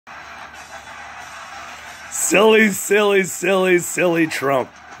Silly, silly, silly, silly Trump.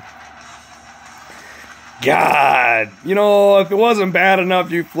 God, you know, if it wasn't bad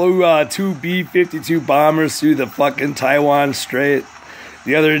enough you flew two B-52 bombers through the fucking Taiwan Strait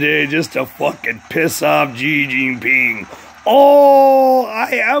the other day just to fucking piss off Xi Jinping. Oh,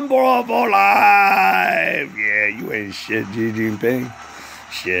 I am alive. Yeah, you ain't shit, Xi Jinping.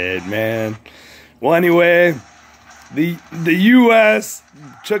 Shit, man. Well, anyway, the U.S.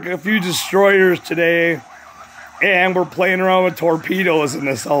 took a few destroyers today, and we're playing around with torpedoes in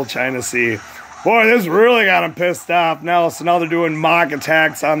the South China Sea. Boy, this really got them pissed off now, so now they're doing mock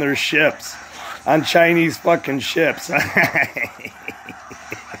attacks on their ships. On Chinese fucking ships.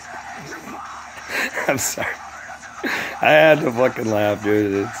 I'm sorry. I had to fucking laugh,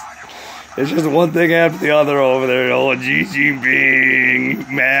 dude. It's just one thing after the other over there. Oh, Xi Jinping,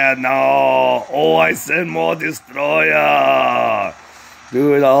 mad now. Oh, I send more destroyer.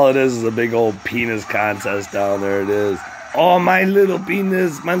 Dude, all it is a big old penis contest down there. It is. Oh, my little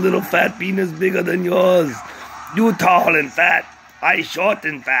penis, my little fat penis bigger than yours. You tall and fat, I short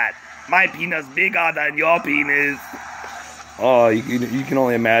and fat. My penis bigger than your penis. Oh, you can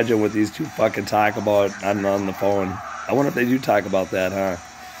only imagine what these two fucking talk about on the phone. I wonder if they do talk about that, huh?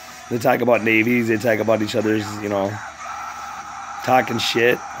 They talk about navies, they talk about each other's, you know, talking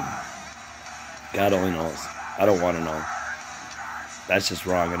shit. God only knows. I don't want to know. That's just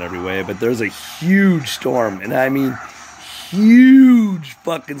wrong in every way. But there's a huge storm, and I mean huge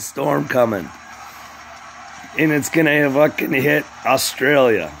fucking storm coming. And it's gonna fucking hit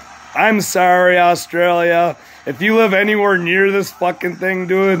Australia. I'm sorry, Australia. If you live anywhere near this fucking thing,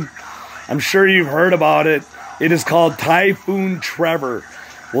 dude, I'm sure you've heard about it. It is called Typhoon Trevor.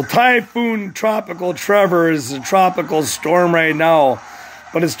 Well, Tropical Trevor is a tropical storm right now,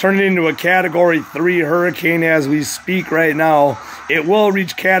 but it's turning into a Category 3 hurricane as we speak right now. It will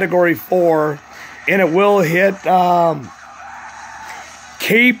reach Category 4, and it will hit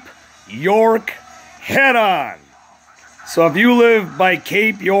Cape York head on. So if you live by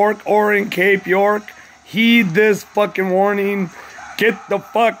Cape York or in Cape York, heed this fucking warning. Get the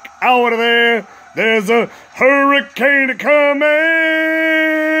fuck out of there. There's a hurricane coming.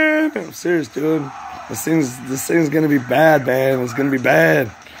 I'm serious, dude. This thing's gonna be bad, man. It's gonna be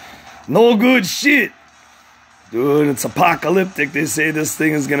bad. No good shit. Dude, it's apocalyptic. They say this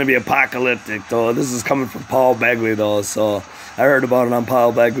thing is gonna be apocalyptic, though. This is coming from Paul Begley, though, so I heard about it on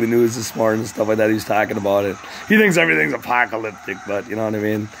Paul Begley News this morning and stuff like that. He's talking about it. He thinks everything's apocalyptic, but you know what I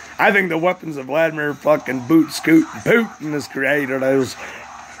mean? I think the weapons of Vladimir fucking Putin is created as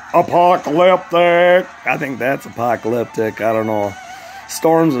apocalyptic. I think that's apocalyptic. I don't know.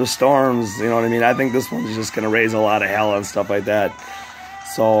 Storms are storms, you know what I mean? I think this one's just going to raise a lot of hell and stuff like that.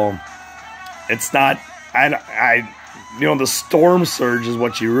 So, it's not, you know, the storm surge is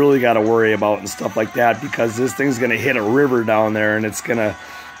what you really got to worry about and stuff like that, because this thing's going to hit a river down there, and it's going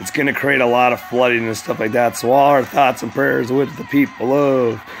to create a lot of flooding and stuff like that. So all our thoughts and prayers with the people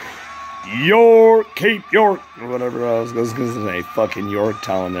of Cape York, or whatever I was going to say, fucking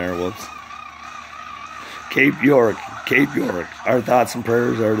Yorktown there, whoops. Cape York. Our thoughts and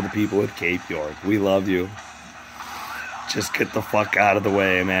prayers are to the people with Cape York. We love you. Just get the fuck out of the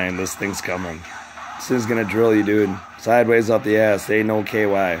way, man. This thing's coming. This thing's gonna drill you, dude. Sideways up the ass. Ain't no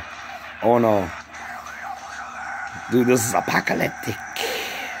KY. Oh no. Dude, this is apocalyptic.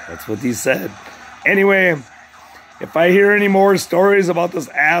 That's what he said. Anyway, if I hear any more stories about this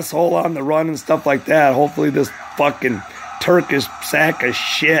asshole on the run and stuff like that, hopefully this fucking Turkish sack of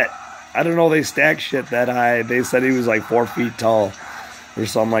shit. I don't know, they stack shit that high. They said he was like 4 feet tall or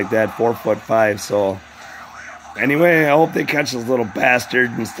something like that, 4'5". So anyway, I hope they catch this little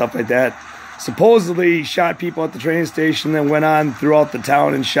bastard and stuff like that. Supposedly he shot people at the train station, then went on throughout the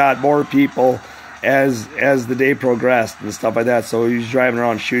town and shot more people as the day progressed and stuff like that. So he was driving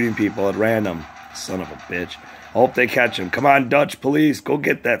around shooting people at random. Son of a bitch. I hope they catch him. Come on, Dutch police, go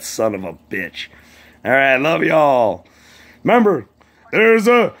get that son of a bitch. All right, love y'all. Remember, there's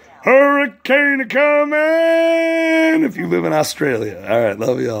a hurricane coming if you live in Australia. All right,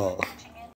 love y'all.